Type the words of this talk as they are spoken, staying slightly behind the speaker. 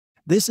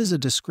This is a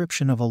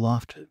description of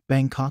Aloft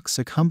Bangkok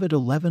Sukhumvit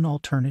 11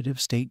 alternative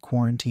state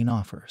quarantine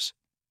offers.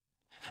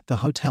 The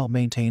hotel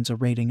maintains a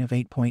rating of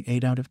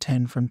 8.8 out of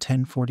 10 from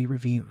 1040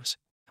 reviews.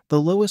 The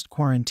lowest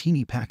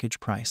quarantini package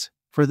price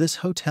for this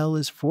hotel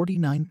is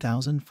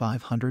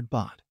 49,500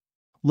 baht.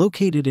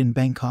 Located in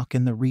Bangkok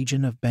in the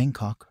region of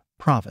Bangkok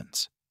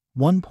Province,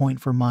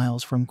 1.4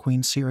 miles from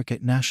Queen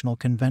Sirikit National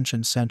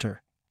Convention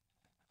Center.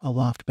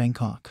 Aloft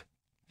Bangkok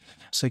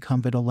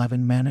Sukhumvit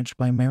 11, managed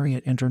by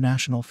Marriott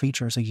International,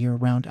 features a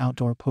year-round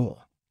outdoor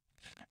pool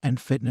and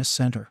fitness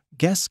center.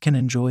 Guests can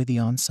enjoy the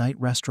on-site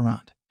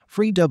restaurant.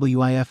 Free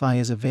Wi-Fi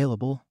is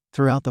available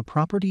throughout the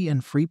property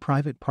and free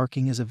private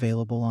parking is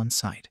available on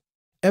site.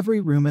 Every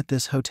room at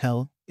this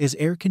hotel is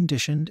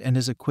air-conditioned and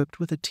is equipped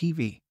with a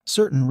TV.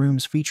 Certain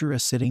rooms feature a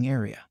sitting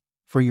area.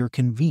 For your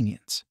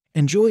convenience,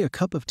 enjoy a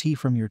cup of tea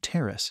from your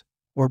terrace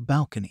or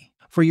balcony.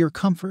 For your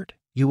comfort,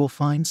 you will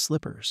find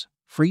slippers,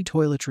 free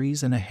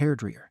toiletries, and a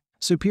hairdryer.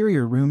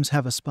 Superior rooms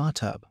have a spa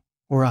tub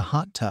or a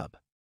hot tub.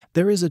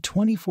 There is a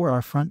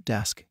 24-hour front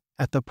desk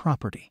at the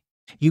property.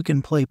 You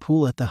can play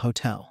pool at the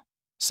hotel.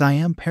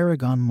 Siam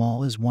Paragon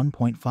Mall is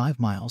 1.5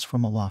 miles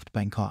from Aloft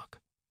Bangkok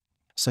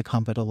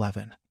Sukhumvit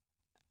 11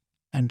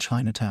 and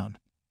Chinatown.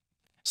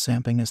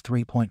 Sampeng is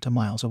 3.2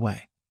 miles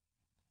away.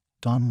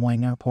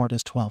 Muang Airport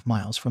is 12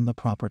 miles from the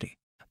property.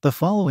 The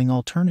following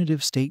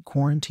alternative state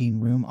quarantine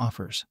room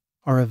offers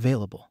are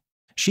available.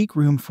 Chic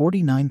room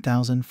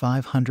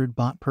 49,500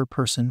 baht per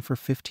person for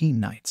 15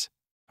 nights.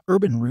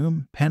 Urban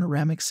room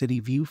panoramic city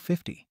view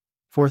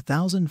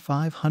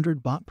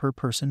 4,500 baht per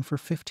person for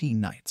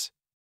 15 nights.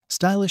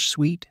 Stylish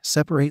suite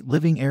separate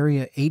living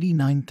area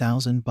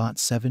 89,000 baht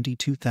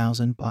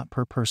 72,000 baht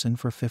per person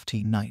for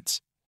 15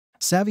 nights.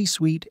 Savvy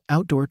suite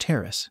outdoor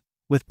terrace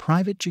with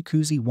private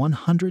jacuzzi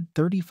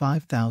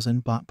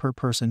 135,000 baht per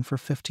person for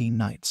 15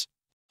 nights.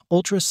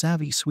 Ultra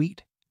savvy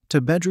suite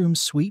two-bedroom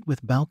suite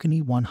with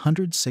balcony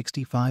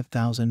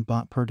 165,000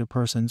 baht per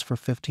persons for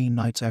 15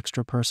 nights.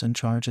 Extra person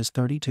charge is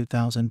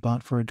 32,000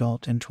 baht for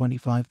adult and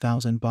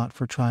 25,000 baht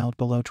for child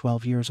below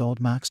 12 years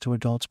old. Max 2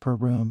 adults per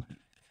room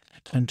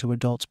and 2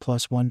 adults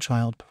plus 1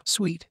 child per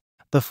suite.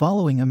 The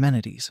following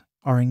amenities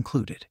are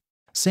included.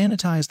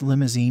 Sanitized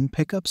limousine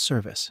pickup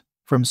service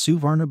from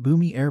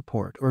Suvarnabhumi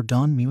Airport or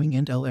Don Muang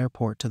Airport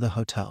Airport to the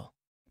hotel.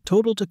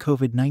 Total to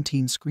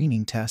COVID-19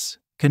 screening tests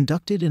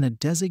conducted in a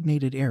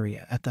designated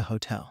area at the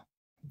hotel.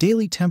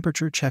 Daily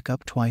temperature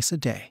checkup twice a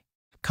day.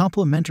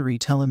 Complimentary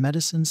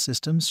telemedicine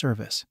system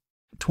service.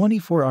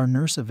 24-hour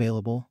nurse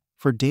available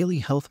for daily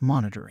health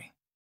monitoring.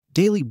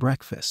 Daily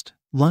breakfast,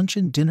 lunch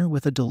and dinner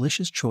with a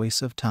delicious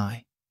choice of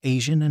Thai,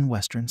 Asian and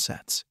Western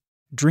sets.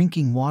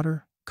 Drinking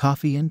water,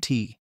 coffee and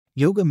tea.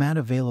 Yoga mat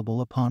available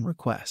upon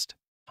request.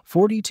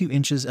 42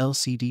 inches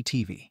LCD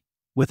TV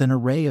with an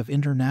array of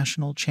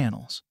international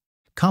channels.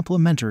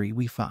 Complimentary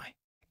Wi-Fi.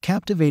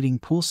 Captivating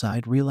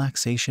poolside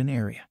relaxation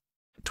area.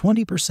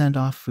 20%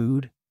 off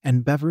food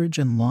and beverage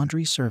and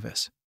laundry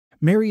service.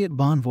 Marriott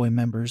Bonvoy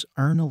members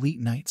earn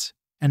elite nights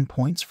and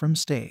points from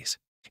stays.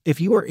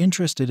 If you are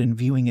interested in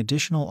viewing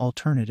additional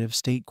alternative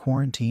state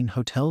quarantine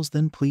hotels,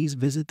 then please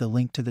visit the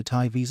link to the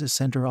Thai Visa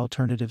Center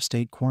Alternative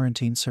State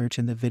Quarantine search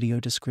in the video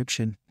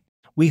description.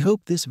 We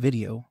hope this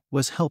video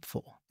was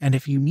helpful, and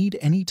if you need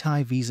any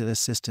Thai visa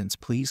assistance,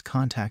 please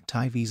contact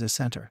Thai Visa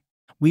Center.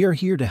 We are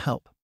here to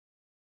help.